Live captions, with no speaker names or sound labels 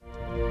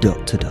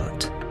Dot to Dot,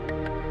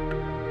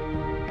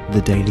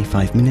 the daily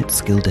 5-minute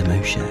skill demo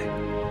show.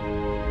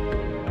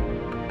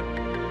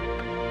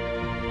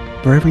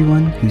 For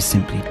everyone who's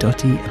simply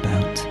dotty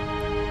about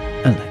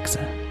Alexa.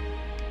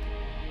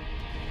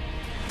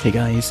 Hey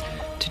guys,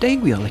 today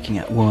we are looking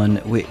at one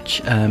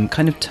which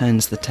kind of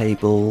turns the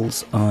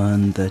tables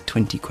on the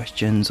 20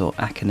 questions or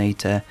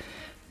Akinator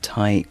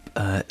type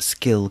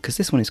skill, because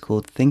this one is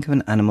called Think of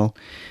an Animal,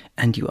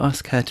 and you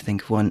ask her to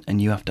think of one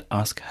and you have to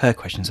ask her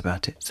questions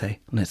about it. So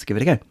let's give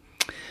it a go.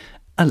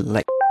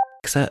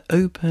 Alexa,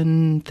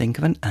 open Think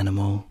of an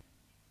Animal.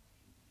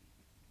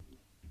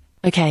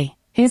 Okay,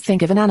 here's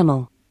Think of an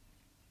Animal.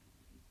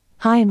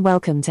 Hi and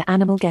welcome to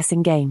Animal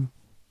Guessing Game.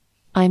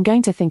 I am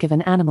going to think of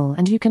an animal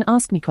and you can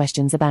ask me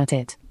questions about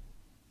it.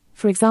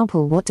 For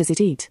example, what does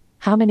it eat,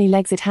 how many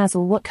legs it has,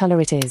 or what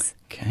color it is.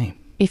 Okay.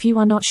 If you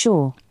are not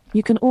sure,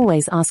 you can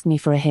always ask me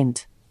for a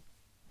hint.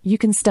 You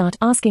can start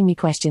asking me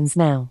questions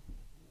now.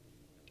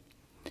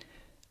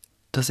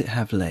 Does it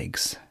have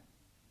legs?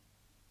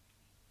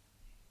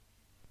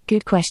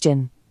 Good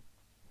question.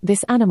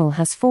 This animal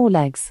has 4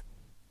 legs.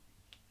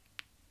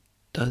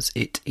 Does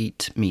it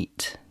eat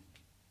meat?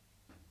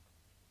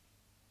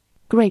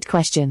 Great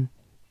question.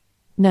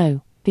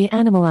 No, the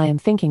animal I am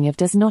thinking of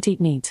does not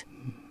eat meat.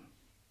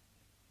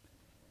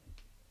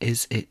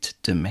 Is it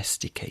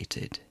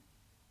domesticated?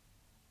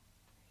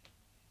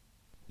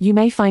 You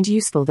may find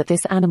useful that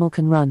this animal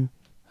can run.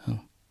 Oh.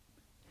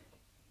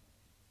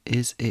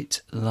 Is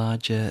it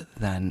larger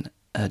than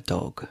a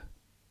dog?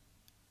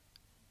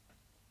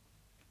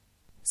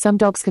 Some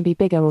dogs can be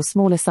bigger or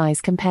smaller size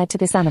compared to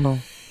this animal.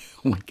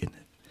 Oh my goodness.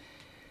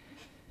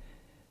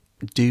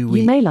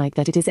 You may like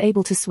that it is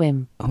able to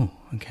swim. Oh,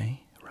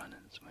 okay. Run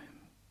and swim.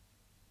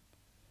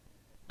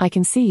 I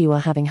can see you are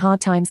having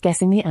hard times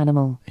guessing the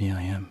animal. Yeah,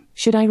 I am.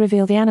 Should I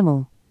reveal the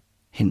animal?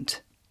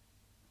 Hint.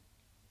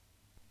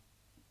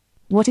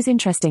 What is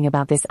interesting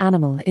about this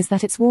animal is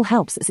that its wool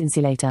helps as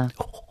insulator.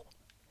 Oh.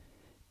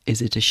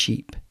 Is it a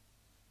sheep?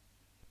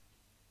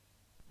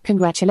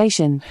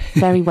 Congratulations.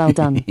 Very well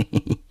done.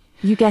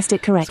 You guessed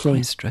it correctly.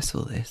 It's quite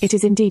stressful, this. It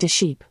is indeed a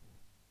sheep.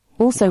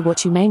 Also, Wow.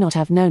 what you may not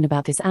have known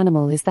about this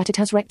animal is that it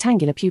has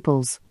rectangular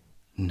pupils.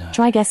 No.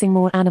 Try guessing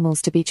more animals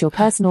to beat your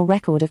personal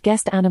record of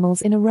guessed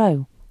animals in a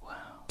row.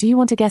 Wow. Do you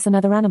want to guess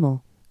another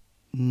animal?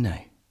 No.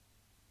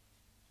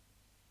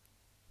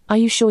 Are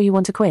you sure you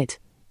want to quit?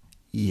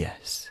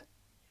 Yes.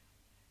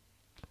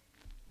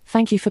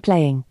 Thank you for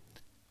playing.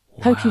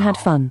 Hope you had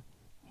Wow. fun.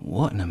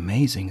 What an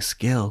amazing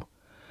skill.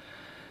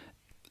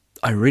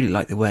 I really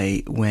like the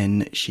way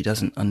when she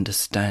doesn't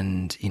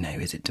understand,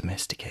 is it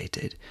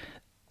domesticated?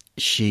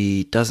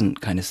 She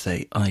doesn't kind of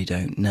say, I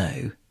don't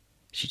know.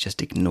 She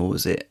just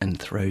ignores it and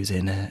throws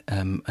in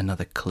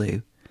another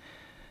clue.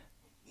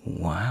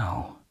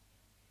 Wow.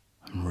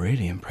 I'm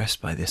really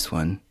impressed by this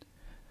one.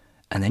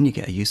 And then you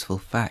get a useful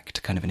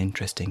fact, kind of an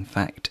interesting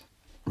fact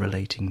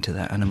relating to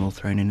that animal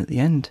thrown in at the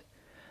end.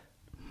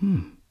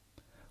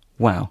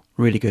 Wow,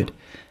 really good.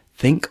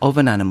 Think of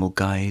an animal,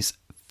 guys.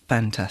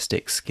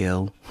 Fantastic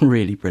skill.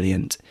 Really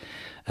brilliant.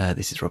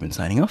 This is Robin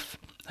signing off.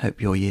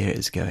 Hope your year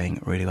is going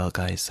really well,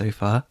 guys, so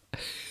far.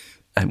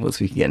 And we'll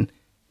speak again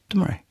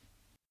tomorrow.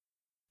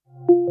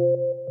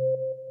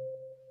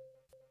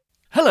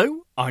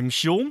 Hello, I'm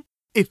Sean.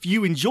 If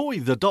you enjoy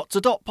the Dot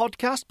to Dot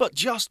podcast but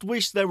just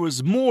wish there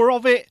was more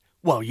of it,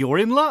 well, you're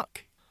in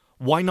luck.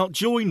 Why not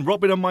join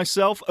Robin and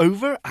myself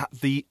over at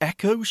the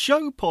Echo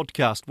Show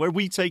podcast, where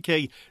we take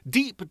a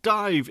deep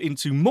dive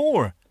into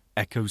more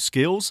Echo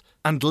skills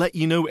and let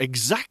you know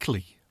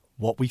exactly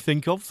what we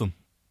think of them.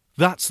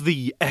 That's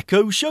the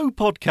Echo Show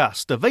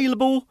podcast,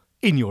 available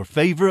in your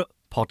favourite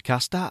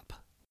podcast app.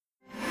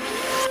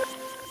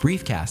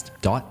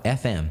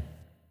 Briefcast.fm